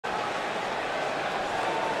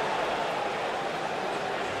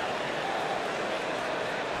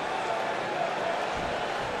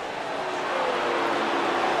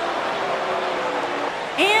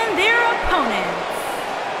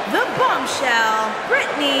Bombshell,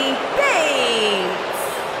 Brittany Bates.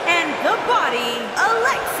 And the Body,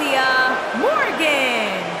 Alexia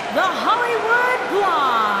Morgan, the Hollywood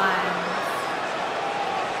Blonde.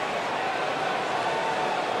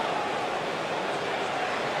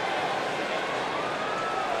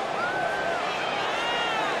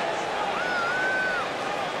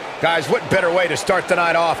 Guys, what better way to start the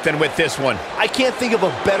night off than with this one? I can't think of a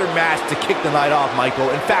better match to kick the night off,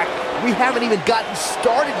 Michael. In fact, we haven't even gotten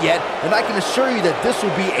started yet, and I can assure you that this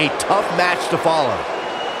will be a tough match to follow.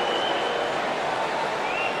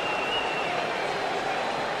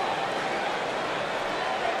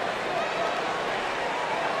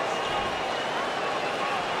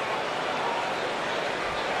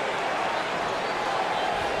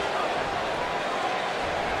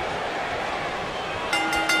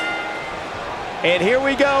 And here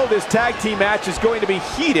we go. This tag team match is going to be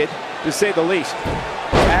heated, to say the least.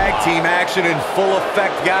 Tag team action in full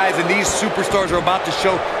effect, guys, and these superstars are about to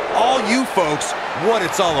show all you folks what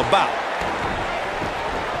it's all about.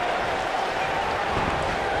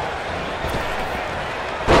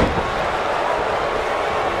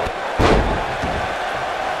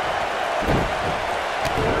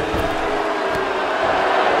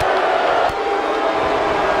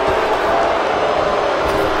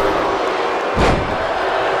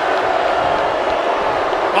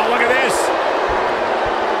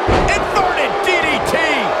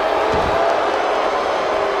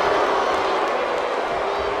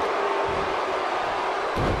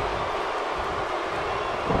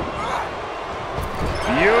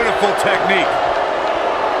 Beautiful technique.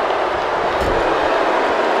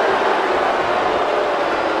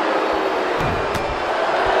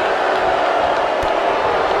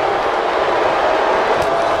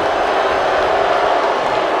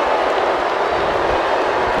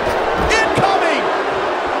 Incoming!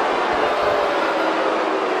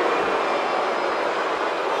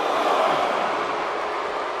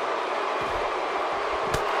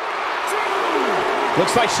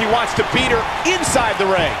 Looks like she wants to beat her inside the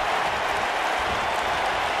ring.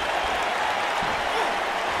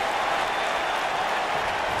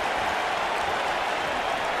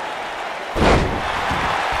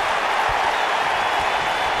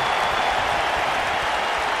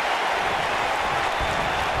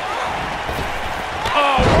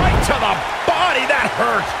 Oh, right to the body. That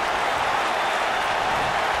hurt.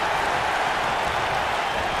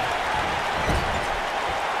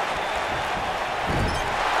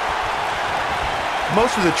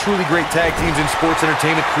 Most of the truly great tag teams in sports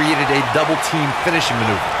entertainment created a double team finishing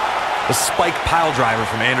maneuver. The spike pile driver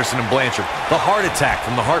from Anderson and Blanchard, the heart attack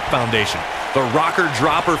from the Hart Foundation, the rocker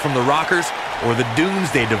dropper from the Rockers, or the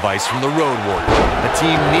doomsday device from the Road Warriors. A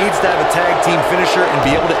team needs to have a tag team finisher and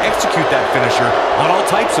be able to execute that finisher on all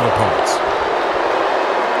types of opponents.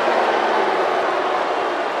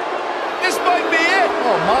 This might be it.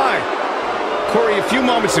 Oh, my. Corey, a few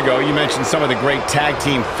moments ago, you mentioned some of the great tag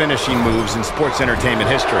team finishing moves in sports entertainment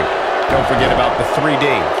history. Don't forget about the 3D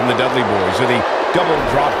from the Dudley Boys, or the double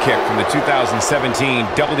drop kick from the 2017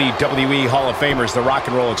 WWE Hall of Famers, the Rock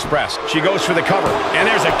and Roll Express. She goes for the cover, and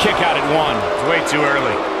there's a kick out at one. It's way too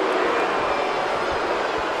early.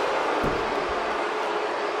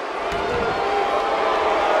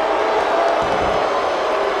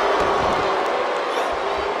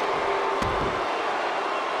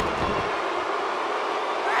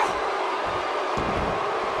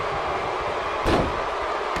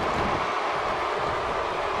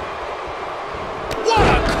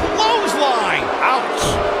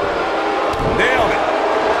 Nailed it.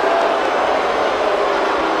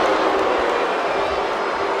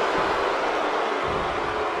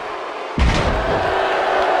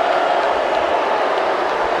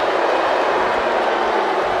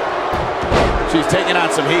 She's taking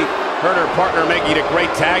on some heat. Her and her partner making a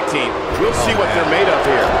great tag team. We'll see what they're made of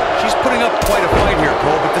here. She's putting up quite a fight here,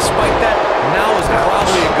 Cole, but despite that, now is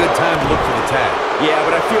probably a good time to look for the tag. Yeah,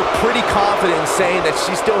 but I feel pretty confident in saying that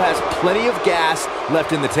she still has plenty of gas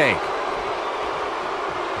left in the tank.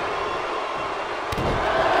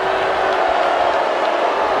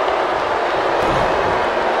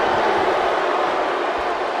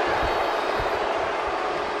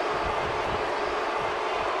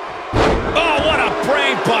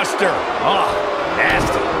 Buster. Oh,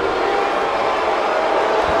 nasty.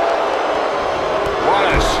 What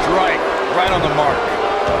a strike. Right on the mark.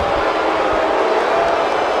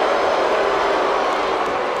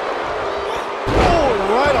 Oh,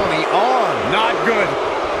 right on the arm. Not good.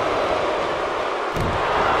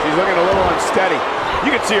 She's looking a little unsteady.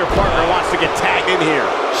 You can see her partner wants to get tagged in here.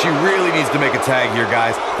 She really needs to make a tag here,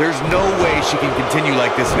 guys. There's no way she can continue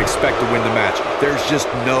like this and expect to win the match. There's just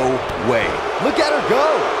no way. Look at her go.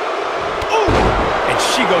 Ooh! And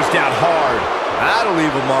she goes down hard. That'll leave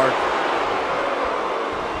a mark.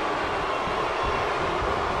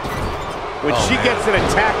 When she gets in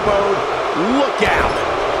attack mode, look out.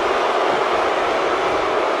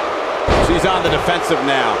 She's on the defensive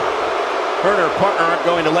now. Her and her partner aren't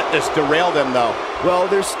going to let this derail them, though. Well,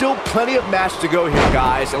 there's still plenty of match to go here,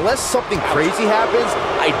 guys. Unless something crazy happens,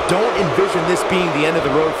 I don't envision this being the end of the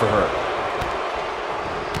road for her.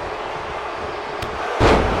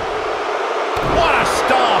 What a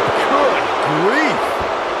stomp! Good grief.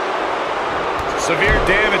 Severe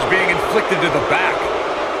damage being inflicted to the back.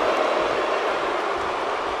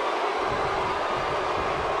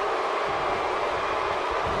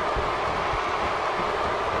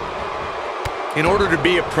 In order to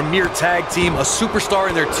be a premier tag team, a superstar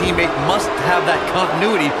and their teammate must have that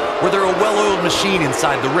continuity where they're a well-oiled machine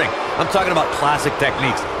inside the ring. I'm talking about classic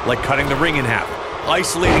techniques like cutting the ring in half,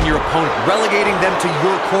 isolating your opponent, relegating them to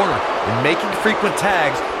your corner, and making frequent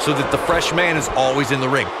tags so that the fresh man is always in the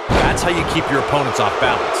ring. That's how you keep your opponents off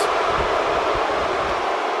balance.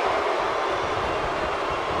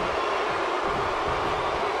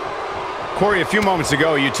 Corey, a few moments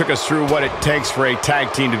ago, you took us through what it takes for a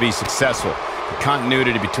tag team to be successful. The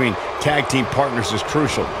continuity between tag team partners is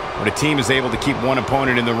crucial. When a team is able to keep one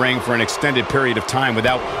opponent in the ring for an extended period of time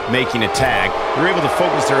without making a tag, they're able to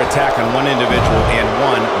focus their attack on one individual and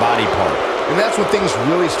one body part. And that's when things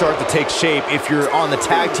really start to take shape if you're on the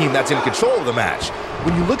tag team that's in control of the match.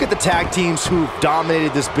 When you look at the tag teams who've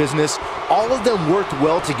dominated this business, all of them worked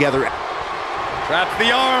well together. Traps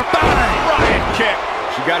the arm. Bang! Riot kick.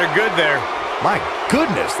 She got her good there. My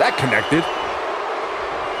goodness, that connected.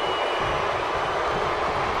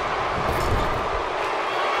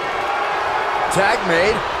 Tag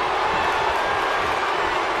made.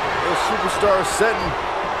 The superstar setting.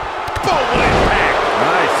 Boom! Impact.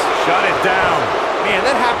 Nice. Shut it down. Man,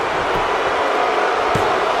 that happened.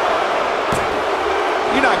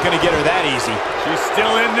 You're not going to get her that easy. She's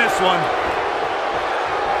still in this one.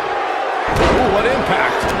 Ooh, what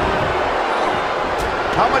impact.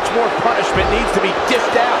 How much more punishment needs to be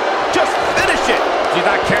dished out? Just finish it! She's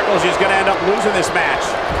not careful, she's going to end up losing this match.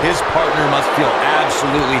 His partner must feel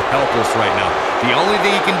absolutely helpless right now. The only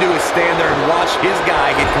thing he can do is stand there and watch his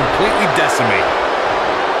guy get completely decimated.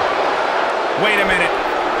 Wait a minute.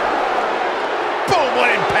 Boom, what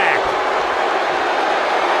impact!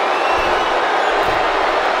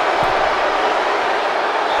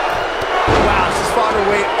 Wow, she's fought her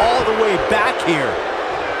way all the way back here.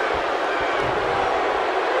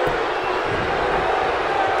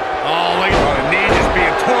 Oh, look at the knee just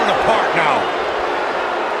being torn apart now.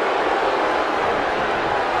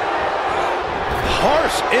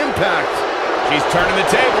 Harsh impact. She's turning the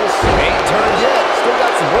tables. Ain't turned yet. Still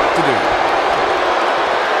got some work to do.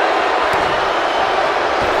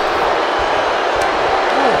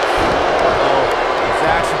 Uh-oh. This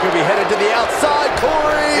action could be headed to the outside,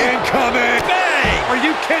 Corey. Incoming. Bang! Are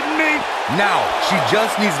you kidding me? Now, she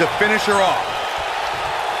just needs to finish her off.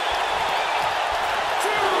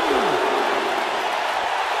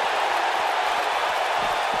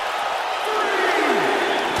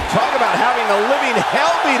 Talk about having the living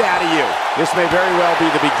hell beat out of you. This may very well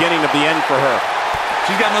be the beginning of the end for her.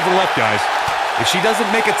 She's got nothing left, guys. If she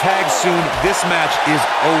doesn't make a tag soon, this match is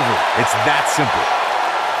over. It's that simple.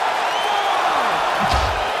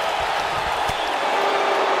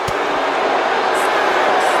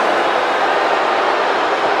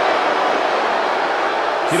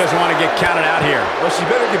 She doesn't want to get counted out here. Well, she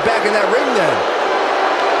better get back in that ring then.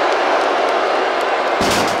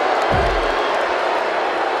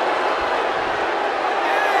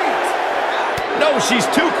 No, she's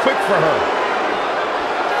too quick for her.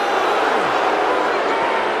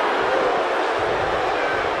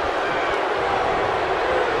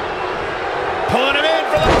 Pulling him in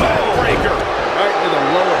for the backbreaker. Right to the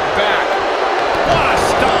lower back. What a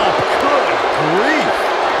stomp. Good grief.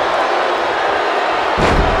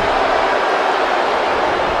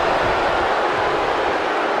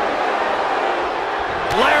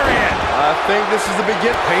 Lariat. I think this is the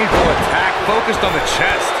beginning. Painful attack focused on the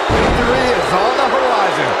chest. Victory is on the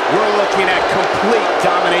horizon. We're looking at complete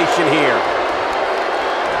domination here.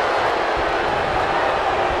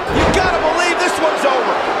 You gotta believe this one's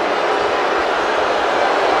over.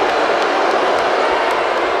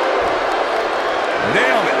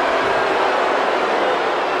 Nailed it.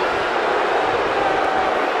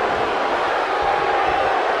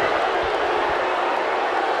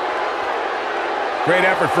 Great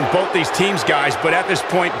effort from both these teams, guys, but at this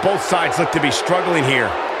point, both sides look to be struggling here.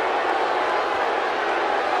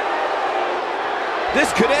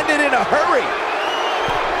 This could end it in a hurry.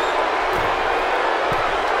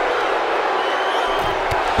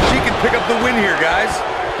 She can pick up the win here, guys.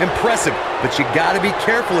 Impressive, but you got to be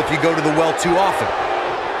careful if you go to the well too often.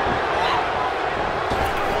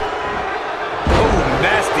 Oh,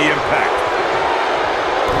 nasty impact.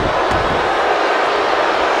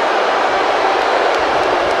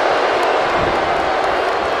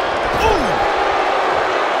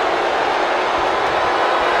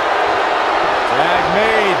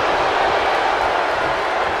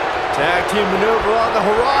 Tag team maneuver on the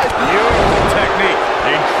horizon. Beautiful technique.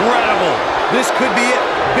 Incredible. This could be it.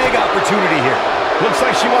 Big opportunity here. Looks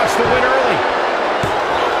like she wants to win early.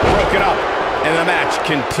 Broken up, and the match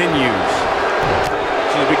continues.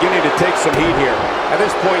 She's beginning to take some heat here. At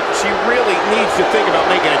this point, she really needs to think about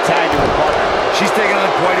making a tag to her partner. She's taking on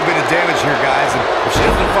quite a bit of damage here, guys, and if she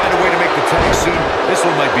doesn't find a way to make the tag soon, this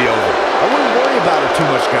one might be over. I wouldn't worry about her too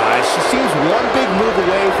much, guys. She seems one big move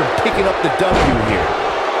away from picking up the W here.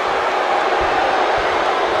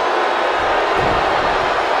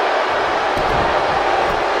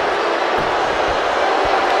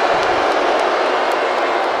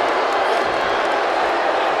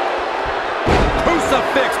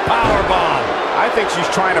 Crucifix powerbomb. I think she's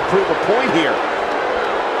trying to prove a point here.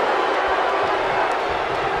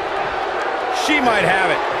 She might have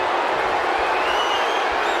it.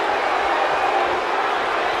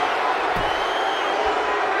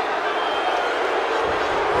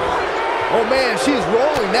 Oh man, she's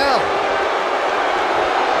rolling now.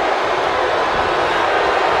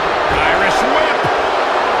 Irish whip.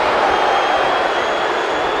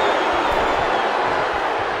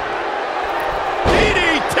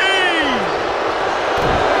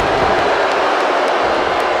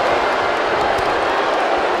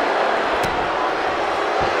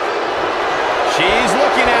 She's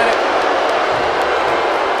looking at it.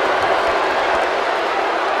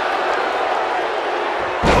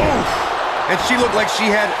 Oof. And she looked like she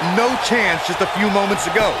had no chance just a few moments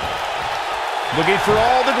ago. Looking for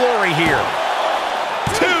all the glory here.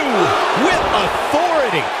 Two with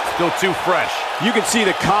authority. Still too fresh. You can see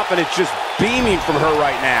the confidence just beaming from her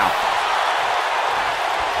right now.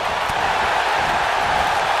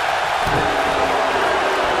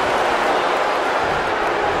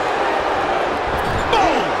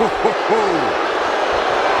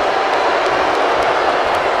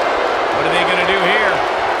 What are they going to do here?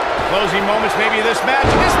 Closing moments maybe of this match.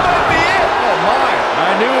 This might be it. Oh, my.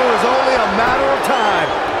 I knew it was only a matter of time.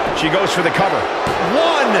 She goes for the cover.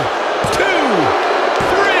 1, 2,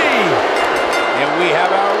 3. And we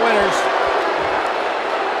have our winners.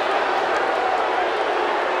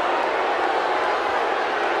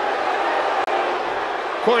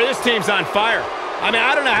 Corey, this team's on fire. I mean,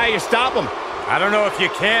 I don't know how you stop them. I don't know if you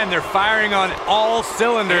can. They're firing on all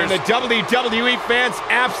cylinders. And the WWE fans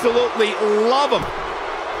absolutely love them.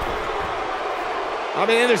 I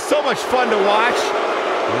mean, they're so much fun to watch.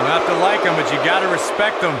 You don't have to like them, but you got to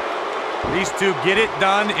respect them. These two get it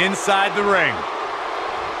done inside the ring.